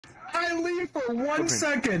I leave for 1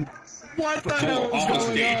 second? What the hell is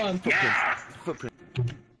going on?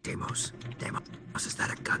 Deimos, is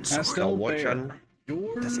that a gun sword? Pastel what Bear. channel?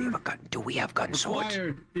 Does he have a gun? Do we have gun swords?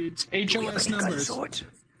 Required. It's Do we have HOS any gun numbers. swords?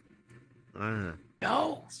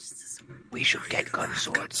 No. We should get gun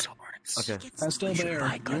swords. Okay. Pastel We should Bear,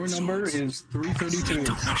 buy gun your number swords. is 332.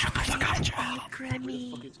 Don't shut the fuck up.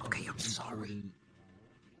 Grammy. Okay, I'm sorry.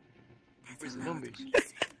 That's a lot.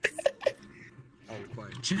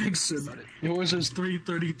 Jackson, yours is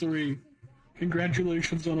 333.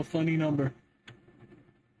 Congratulations on a funny number.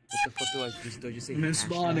 What the fuck do I just do? You say Miss hashtag?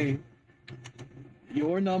 Bonnie,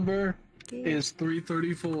 your number is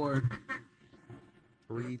 334.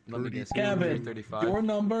 Let me guess. Kevin, 335. your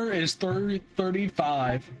number is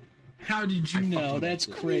 335. How did you know? That's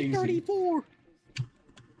crazy. 34.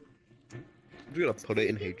 I'm gonna put it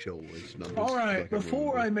in HOS numbers. Alright,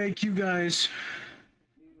 before I make you guys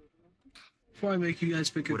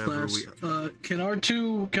pick a Whatever class, can our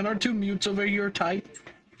two mutes over here type?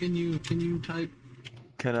 Can you type?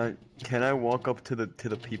 Can I walk up to the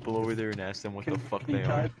people over there and ask them what the fuck Can you they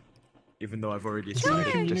are? type? Even though I've already Can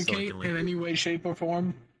said you it, just communicate sulkily. in any way, shape, or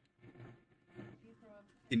form?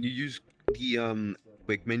 Can you use the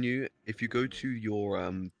quick menu? If you go to your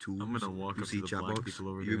tools, I'm gonna walk you up see to the chat black box.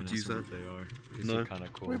 people over You there able and to use ask them that? what they are. These No. are kind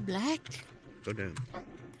of cool. We're black. Go down.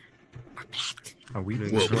 We're black. Are we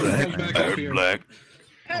Well, Back up here. black.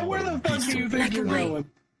 Hey, where the fuck do you think you're going?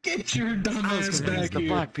 Get your dumb ass back the here.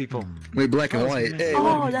 black people. Wait, black and white. Hey,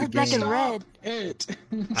 Oh, that's black and red. It.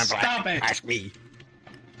 Stop it. Ask me.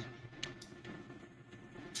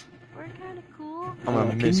 We're kind of cool. I'm gonna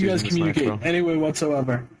Can miss you guys using this communicate nitro. any way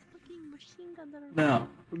whatsoever? Fucking machine gun that are Now.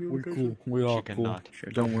 We're cool. We're all She cool. cannot.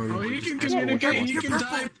 Don't Oh, worry. you can communicate, you You're can purple.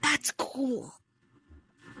 type. That's cool.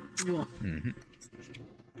 Cool. Mhm.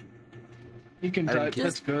 You can I didn't type, kiss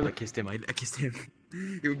that's good. I kissed him. I kissed him.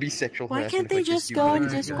 It would be sexual Why harassment can't they if I kissed just you. go on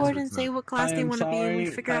Alright, Discord guys, and say what class I they am want to be and we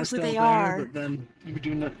sorry, figure out who Pastel they Bear, are? But then you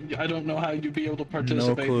do not. I don't know how you'd be able to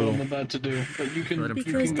participate. clue. What I'm about to do, but you can. Because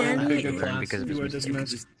You can go and Danny pick a is- class. Because of You are his mistake.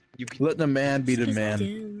 dismissed. Let the man be the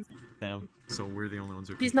man. Damn. So we're the only ones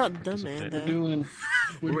who. He's not the man We're though. doing.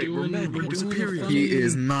 We're Wait, doing. men, We're we're doing. superior. a He funny-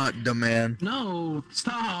 is not the man. No,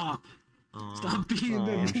 stop. Stop being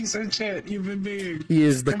the piece of shit you've been being. He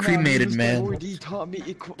is the Come on, cremated let's man. 4D taught me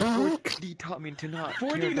 4D taught me to not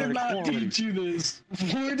 40 care did about not equality. teach you this.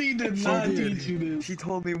 40 did not teach you this. He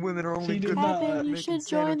told me women are only He did good not. at Evan, you making should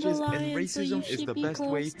join the sandwiches, and Alliance, so you racism is should the be best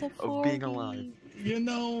way close to of being 40. alive. You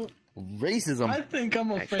know, Racism. I think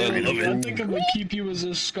I'm a Actually, fan of you. I no. think I'm gonna keep you as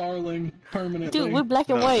a Scarling permanently. Dude, we're black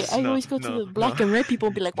and No, white. I no, always go to no, the black no. and red people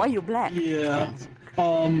and be like, why you black? Yeah.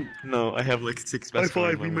 No, I have like 6 High best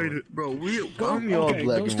five, friends. we made it. Bro, we Go, I'm all okay,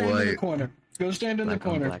 black go and stand in the white. corner. Go stand in the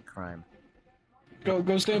corner. Black crime.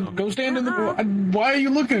 Go stand in the corner. Why are you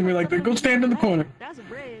looking at me like that? Go stand in the corner. That's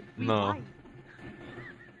red. No.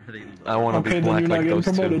 I want to Okay, be then black you're not like getting those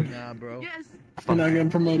promoted. two. Nah, bro. Yes. You're not getting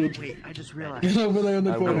promoted. Wait, I just realized. Get over there in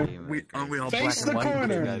the I corner. will. Aren't we all Face the black and white?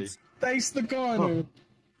 corner. Daddy. Face the corner.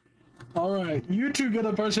 Alright, you two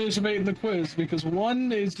gotta participate in the quiz because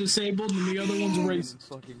one is disabled and the other one's racist.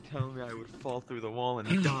 Fucking telling me I would fall through the wall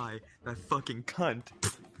and die. That fucking cunt.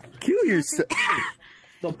 Kill yourself.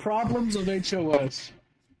 The problems of HOS.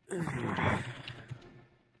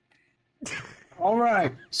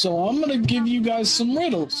 Alright, so I'm gonna give you guys some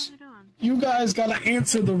riddles. You guys gotta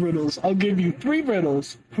answer the riddles. I'll give you 3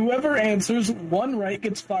 riddles. Whoever answers 1 right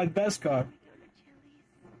gets 5 best card.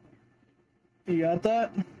 You got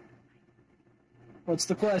that? What's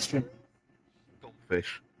the question?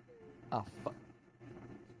 Fish. Oh fuck.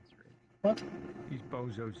 What? These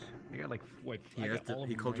bozos. They got like what? I got all of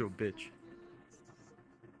He them called you a right. bitch.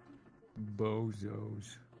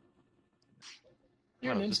 Bozos.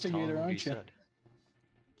 You're an instigator, aren't you?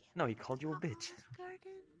 No, he called you a bitch.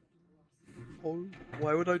 Oh,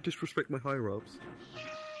 why would I disrespect my higher ups?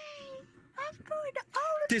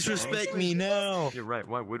 Disrespect me now. You're right.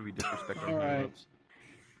 Why would we disrespect our Alright. higher-ups?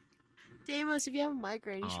 Deimos, if you have a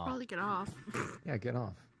migraine, you should probably get off. Yeah, get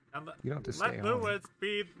off. You don't have to stay Let on. Lewis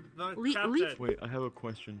be the Le- captain. leave- Wait, I have a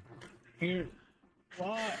question. Here.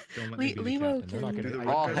 What? Don't let me be the Lemo captain. They're not can-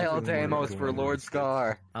 gonna- All I- hail I- Deimos for Lord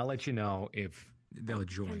Scar. I'll let you know if they'll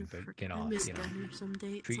join, but get I off. miss You know. them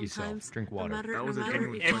someday. Treat yourself. Sometimes, Drink no water. matter, That no was a matter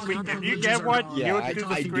genuine if If, it's we, not if them, you it's get not what, them. Yeah, you I do do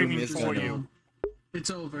the screaming miss for that. you. It's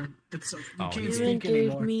over. It's over. You Oh, can't yeah. Even speak gave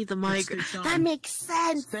anymore. me the migraine. It's That done. makes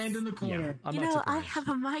sense. Stand in the corner. Yeah, I'm You not know, I surprised. have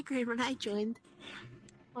a migraine when I joined.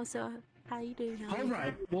 Also, how you doing? Helen?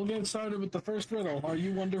 Alright, we'll get started with the first riddle. Are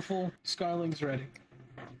you wonderful Scarlings ready?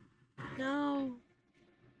 No.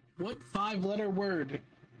 What 5-letter word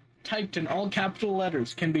typed in all capital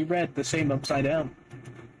letters can be read the same upside down?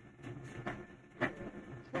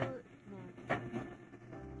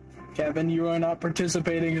 Kevin, you are not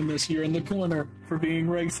participating in this. You're in the corner for being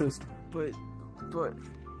racist. But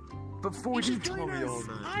 4G told me all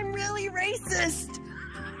that. I'm really racist.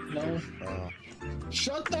 No.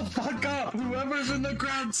 Shut the fuck up, whoever's in the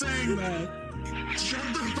crowd saying that. Shut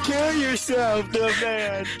the fuck Kill yourself, the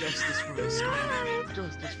man. Justice for the Scarlet.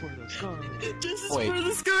 Justice for the Scarlet. Wait,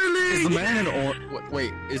 is the man in orange?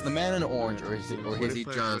 Wait, is the man in orange, or is he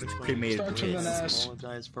just cremated? Starts with an I S.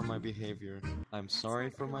 apologize for my behavior. I'm sorry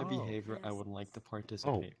for my behavior. I would like to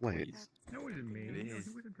participate. wait. Please. No, it didn't mean It it. is.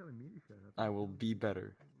 He wasn't telling me to shut up. I will be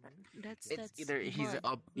better. That's It's either he's mud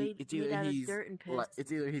up. made, It's made either out of he's dirt and piss. like, it's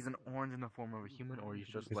either he's an orange in the form of a human, or he's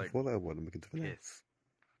just like What I want to make it piss.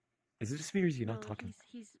 Is it just me or is he No, not talking?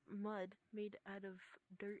 He's mud made out of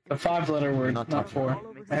dirt. A 5-letter word, Not not 4. all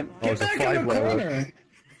over his And body. get it's a back in the 5-letter. corner!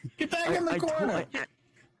 Get back in the corner!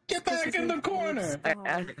 Get back in the corner!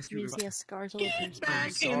 Which means he has scars all over his Get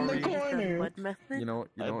back body. in the He's done corner! mud method. You know,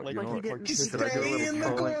 like he didn't. Should I do a Stay in the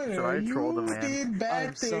little trolling? corner! Should I troll the You man? did bad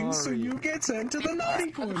I'm things, so sorry. you get sent to the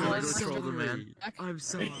naughty corner! I'm troll the man. I'm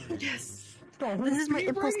sorry. Don't This is my be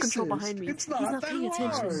impulse control racist. behind me. It's He's not not that paying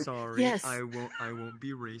attention. hard. Sorry. Yes. I won't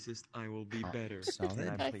be racist. I will be better.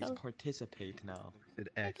 Can I please know. participate now? Said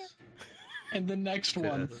X. And the next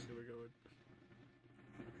one.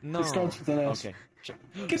 No. It starts with an S. Okay.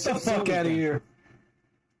 Get the fuck out of here!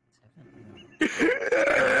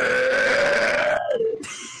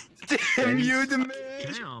 Damn you, the man.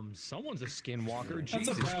 Damn, someone's a skinwalker. That's a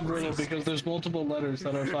Jesus bad riddle Christ. because there's multiple letters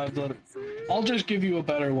that are 5 letters. I'll just give you a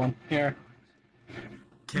better one. Here.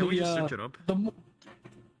 Can't we The, just search it up?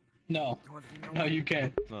 No. No, you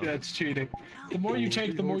can't. No. That's cheating. The more you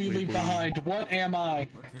take, the more you leave behind. What am I?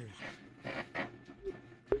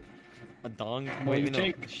 A dong? The more you No,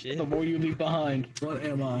 take, shit. the more you leave behind. What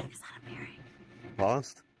am I?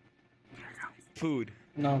 Past? Food.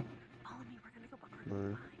 No. Follow me. We're gonna go back.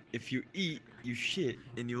 No. If you eat, you shit.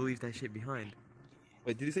 And you leave that shit behind.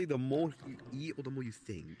 Wait, did you say the more you eat or the more you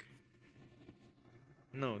think?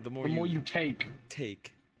 No, the more The you, more you take,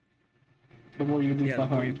 take. the more you leave Yeah, the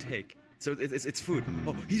more you behind. take. So it's food.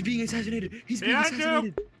 Oh, he's being assassinated. He's being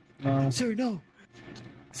assassinated. No. Sir, no.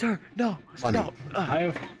 Sir, no. Money. No.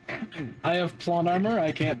 I have plot armor.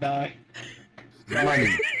 I can't die.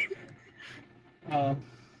 Money.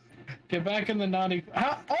 Get back in the naughty.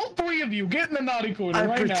 All 3 of you, get in the naughty corner I'm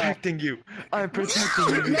right protecting you. I'm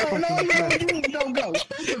protecting you. now. No, go.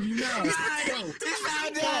 Both of you now. Go.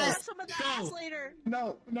 Some of the ass later.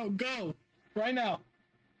 No, go. Right now.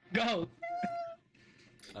 Go.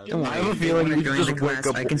 I have a feeling we During just the wake class,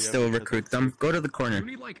 up. I can still recruit them. Go to the You corner.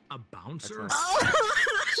 need like a bouncer.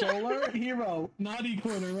 Solar hero, naughty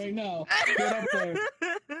corner right now. Get up there.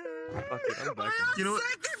 Fuck it, I'm back. You know what?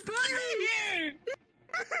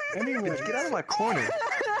 Anyway, Get out of my corner.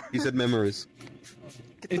 You said memories.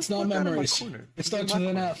 it's not Fuck out of my memories. corner. It starts with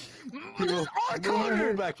an F.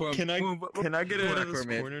 Move back for him. Can I get out of this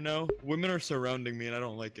Aquaman. corner now? Women are surrounding me and I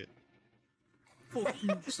don't like it.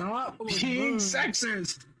 Stop being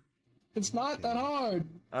sexist. It's not that hard.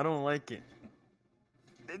 I don't like it.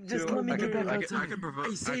 Just Dude, let me I get can- back I outside. can provoke.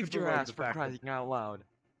 I saved your ass for crying out loud.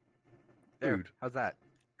 There. Food. How's that?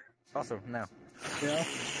 Also, no. Yeah.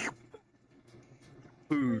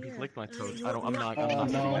 Food. He licked my toes. I'm not Oh,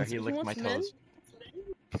 sitting no. there. He licked my toes.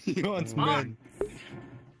 He wants Come on. men.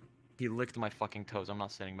 He licked my fucking toes. I'm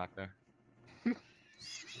not sitting back there.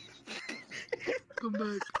 Come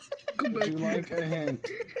back. Would you like a hint?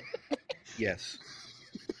 Yes.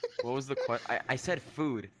 What was the question? I said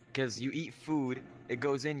food. Because you eat food, it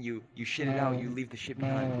goes in you, you shit it out, No. you leave the shit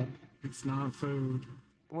behind. No, It's not food.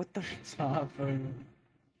 What the? it's not food.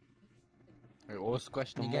 Wait, what was the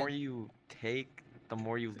question The again? more you take, the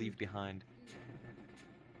more you leave behind.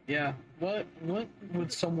 Yeah. What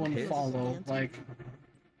would someone Piss? follow? Like,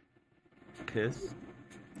 Piss?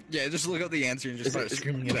 Yeah, just look up the answer and just Is it- start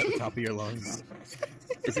screaming it at the top of your lungs.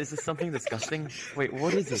 Is this something disgusting? Wait,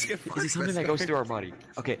 what is this? Just get Is it something that goes through our body?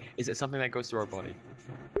 Okay, is it something that goes through our body?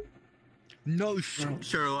 No,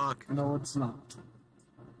 Sherlock. no, it's not.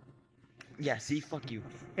 Yeah, see, fuck you.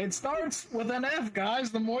 It starts with an F, guys.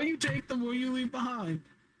 The more you take, the more you leave behind.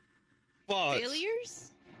 Failures?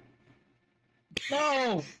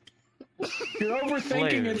 No! You're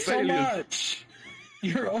overthinking it so Failure. much.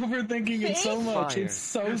 You're overthinking it so much. Fire. It's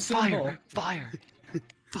so simple. Fire!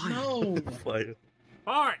 Fire! No! Fire.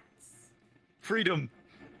 Alright. Freedom!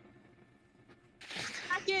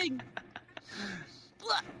 Hacking!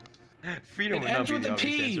 Freedom It would not ends be with the a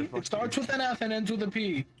obvious P. answer. It Fuck starts you. with an F and ends with a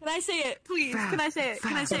P. Can I say it, please? Can I say it?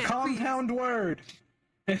 Can I say It's it, a please? compound word.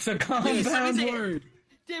 It's a let me compound say it. word.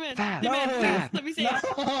 Damn it! Fab. Damn it! No. Please, let me say it.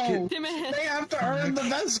 No! Damn it! They have to earn the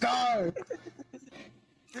best card.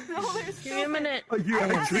 Give me a minute. What Can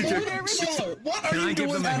are I you give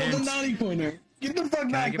doing them a out of the hint? naughty corner? Get the fuck Can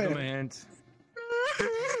I back give them a there. hint?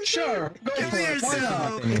 Sure, go for it. Why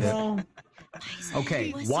not? You know?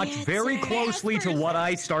 Okay, What's watch the very answer? closely to what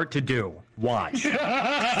I start to do. Watch.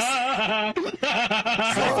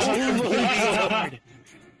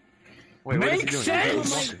 Wait, what is he Makes doing?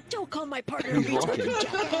 sense? Don't call my partner a He's walking.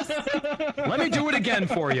 Let me do it again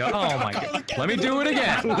for you. Oh my god. Let me do it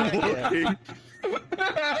again. You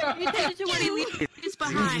did it to what he leaves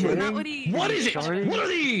behind, not what he... What is it? Sorry? What are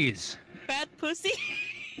these? Bad pussy?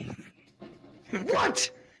 What?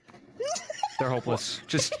 They're hopeless.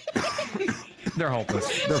 Just. They're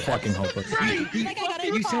hopeless. They're fucking hopeless. I think I got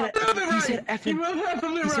it. You said You said F and You have half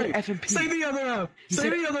of it he said right. F and P. Say the other half. Say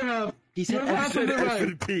said- the other half. He You said have F half of it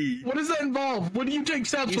right. P. What does that involve? What do you take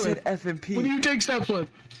steps You with? said F and P. What do you take steps with?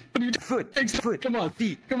 What do you Foot. take steps? Foot. Come on,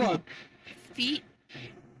 Feet. come on. Feet?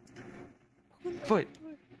 Foot.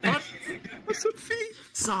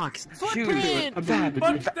 Socks. Shoes. Footprint.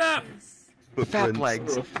 Fat. Fat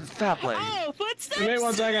legs. Fat legs. Oh, footsteps? Wait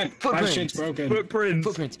 1 second. My Footprints. shit's broken. Footprints.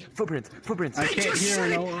 I can't hear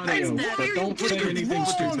no audio, but don't say anything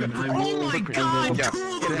stupid. I will. Oh my god! Yeah.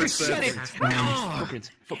 You said it! Footprints.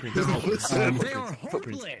 They are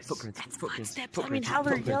hopeless. Footsteps. I mean,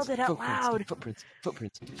 Howard yelled it out loud. Footprints.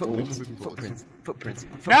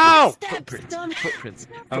 No! Steps, dumb.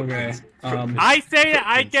 Okay. I say it,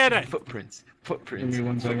 I get it. Footprints. Give me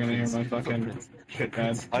 1 second to hear my fucking shit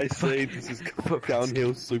pad. I say this is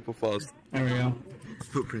downhill super fast. There we go.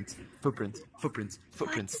 Footprints. Footsteps.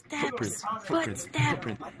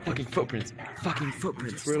 Fucking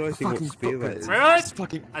footprints. Realizing what spear that is. Really?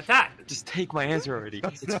 Fucking. Attack. Just take my answer already.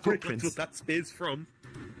 That's It's what footprints. that spear's from.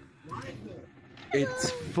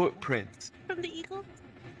 It's footprints. From the eagle?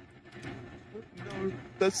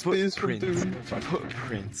 That spear's from Doom.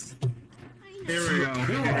 Footprints. Here we go.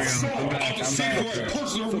 I'm back.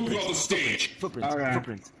 Footprints.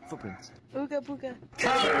 Alright. Footprints. Ooga booga.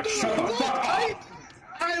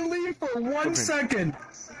 I leave for 1 second.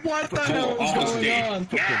 What the hell is going on?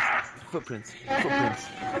 Footprints.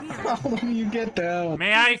 How do you get down?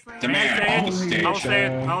 May I? May I say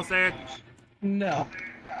it? I'll say it. No.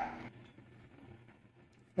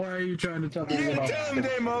 Why are you trying to tell me what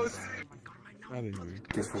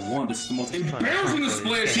Just for one, this is the most embarrassing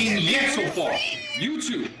display I've seen yet so far. You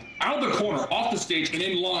two, out of the corner, off the stage, and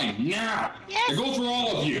in line, now! Yes. It goes for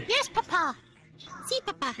all of you! Yes, Papa. See,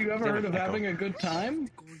 Papa. You ever heard of having a good time?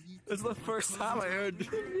 This is the first time I heard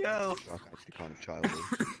you yell. That's actually kind of childish.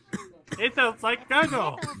 It sounds like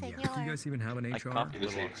Google. Do you guys even have an HR? It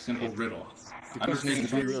is a simple riddle. I Because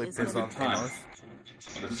understand you really pissed off time. Thanos.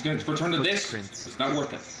 But if it's going to return to this, it's not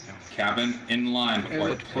worth it. Cabin, in line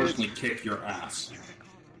before I personally kick your ass.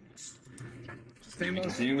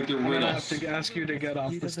 Continue with your I'm gonna have riddles. to ask you to get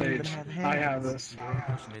off the stage. I have this. The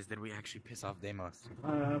question is, did we actually piss off Deimos?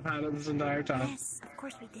 I've had it this entire time. Yes, of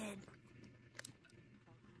course we did.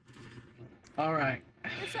 Alright.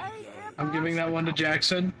 I'm giving that one to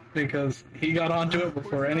Jackson because he got onto it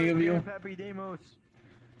before any of you.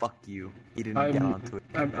 Fuck you. He didn't get onto it.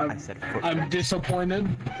 I said footprints. I'm disappointed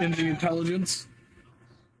in the intelligence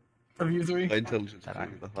of you three. My intelligence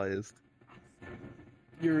is the highest.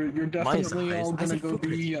 You're definitely all gonna go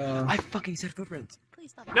be I fucking said footprints.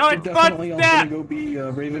 Please stop. No, you're it's definitely all gonna footsteps. go be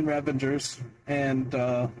Raven Ravengers and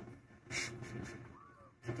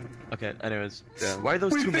Okay, anyways. Yeah. Why are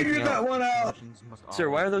those we two making figured that out? one out. Sir,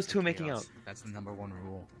 why are those two making out? That's the #1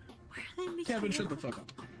 rule. Kevin, shut the fuck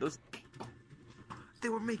up. They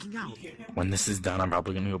were making out. When this is done, I'm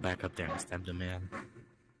probably gonna go back up there and stab the man.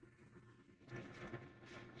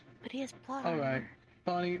 But he has blood. Alright.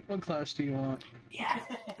 Bonnie, what class do you want? Yeah,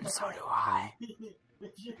 so do I.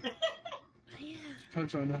 Yeah.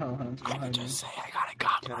 Coach on the Hellhounds behind me. Say I got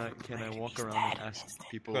a gun. Can I walk around and ask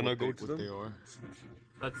people Can I what go they, to what them? they are?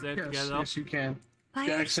 That's it. Yes, Get up. yes you can. Why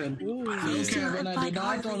Jackson. Please do Kevin, not I did invite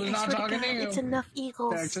not, I Harley. was I not swear to talking to God, you. it's enough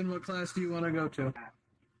eagles. Jackson, what class do you want to go to?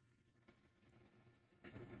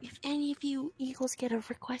 If any of you eagles get a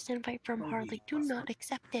request invite from Harley, do not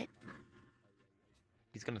accept it.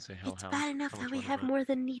 He's gonna say It's hellhound. bad enough that we have more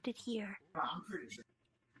than needed here.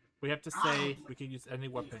 We have to say we can use any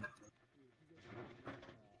weapon.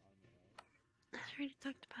 I already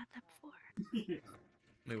talked about that before.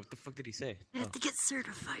 Wait, what the fuck did he say? I have to get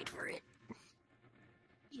certified for it.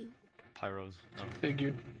 You. Pyros. Oh.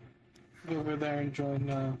 Figured. Go over there and join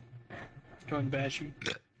Bashy.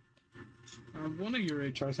 One of your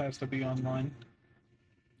HRs has to be online.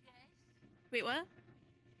 Wait, what?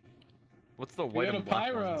 What's the We white got a and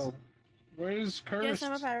black pyro. ones? Where's Curse? Yes,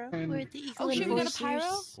 I'm a pyro. And- We're at the Eagle Oh, shit, we got a Enforcers.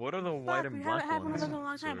 pyro? What are the white and We black haven't had one of ones? those in a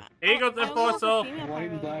long time. Eagles I don't know if Enforcer. a female White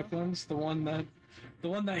and pyro. black ones, the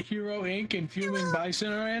one that Hero Inc. and Fuming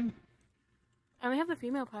Bison are in. And we have the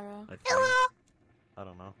female pyro. I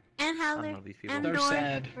don't know. And I Howler. don't know these people. And They're Door.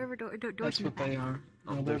 sad. River Door. Door's That's in what the they back. are.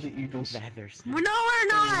 No, they're the Eagles. Feathers. No, we're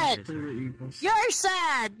not! They're the Eagles. You're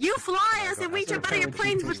sad! You fly us and we jump out of your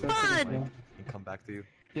planes with fun! And come back to you.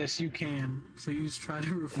 Yes, you can. Please try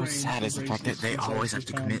to refrain. What's sad from is the fact that racist they always have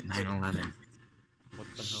to comments. commit 9/11. What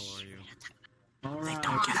the hell are you? Alright.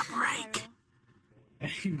 Don't get a break.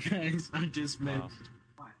 You guys, I just meant.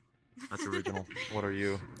 That's original. What are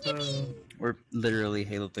you? We're literally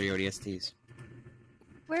Halo 3 ODSTs.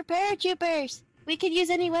 We're paratroopers! We could use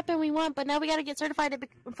any weapon we want, but now we gotta get certified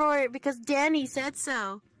for it because Danny said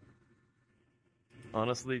so.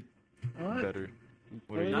 Honestly, What? better. What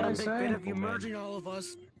What are did you? I say? You merging all of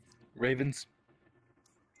us. Ravens.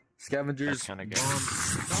 That's Scavengers. kind of gay.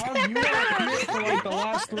 Dog, you ain't here for like the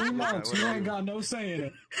last 3 months. You ain't got no say in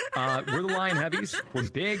it. We're the Lion Heavies. We're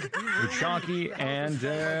big, we're chunky, and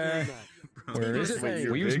where is it? Wait,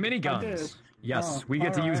 you're We use big? I did. miniguns. Yes, Oh, we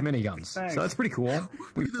get to use alright. miniguns. Thanks. So that's pretty cool.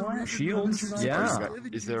 We shields. Yeah.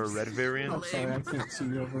 Is there a red variant? I'm sorry, I can't see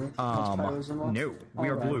you over. Pyros involved? No, we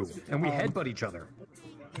are blue, and we headbutt each other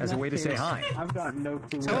as a way to say hi. I've got no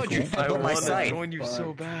clue. Told you. I Put my want to sight. join you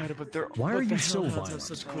so bad, but they're. Why are what the you so hell? violent?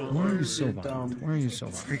 That's cool. Why are you so You're violent? dumb. Why are you so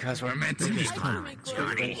violent? Because we're meant to be violent,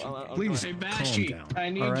 Johnny. Please Hey, calm Bashy, down. I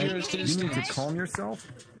need all right? your You need to assistance. calm yourself.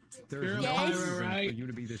 There's You're a no Yes. reason pyro, for right? you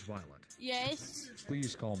to be this violent. Yes.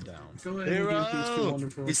 Please calm down. Go ahead and get these two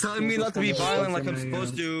wonderful. He's telling me not to be violent like I'm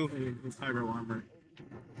supposed to. Pyro armor.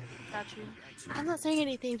 Got you. I'm not saying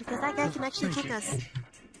anything because that guy can actually kick us.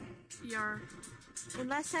 Yar. And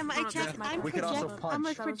last time I checked, We could also punch. I'm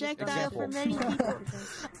a projectile for many people.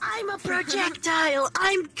 I'm a projectile!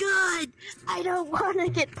 I'm good! I don't want to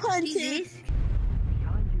get punted!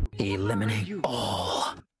 Eliminate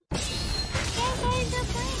all.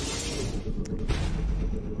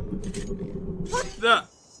 What the?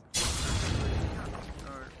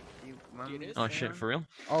 Oh shit, for real?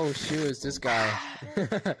 Oh shoot, it's this guy.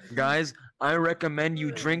 Guys, I recommend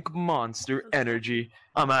you drink Monster Energy.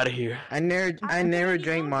 I'm out of here. I never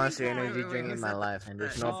drank Monster Energy drink in my life, and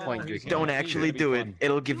there's no point drinking. Don't actually do it.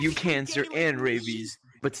 It'll give you cancer and rabies.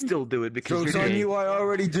 But still do it because Joke's you're on gay. you, I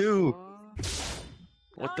already do.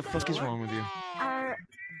 What the fuck is wrong with you?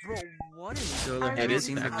 Have you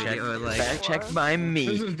seen the video? Like, Fact checked by me,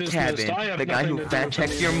 This is dismissed. Cabin, I have the guy nothing who to do fact with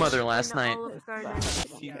checked any your of mother this. last night.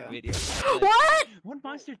 What? One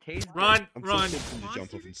monster tased. Run, I'm run. so tempted to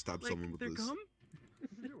jump off and stab someone with this.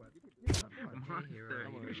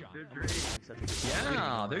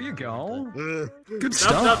 Yeah, there you go. Good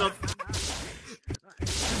Stop, stuff.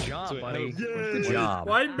 stop. Good job, buddy. Yeah. Good job.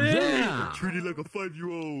 Why me? Yeah. Treated like a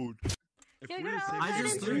 5-year-old. I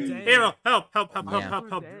just threw Dan. Hero, help, help, help, help, Yeah. help,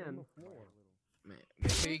 help.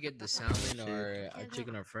 Make sure you get the salmon or a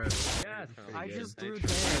chicken Alfredo. I just threw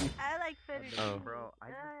I like finish. Oh. I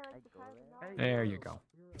like the There you go.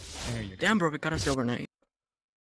 There you go. Damn, bro, we got a silver night.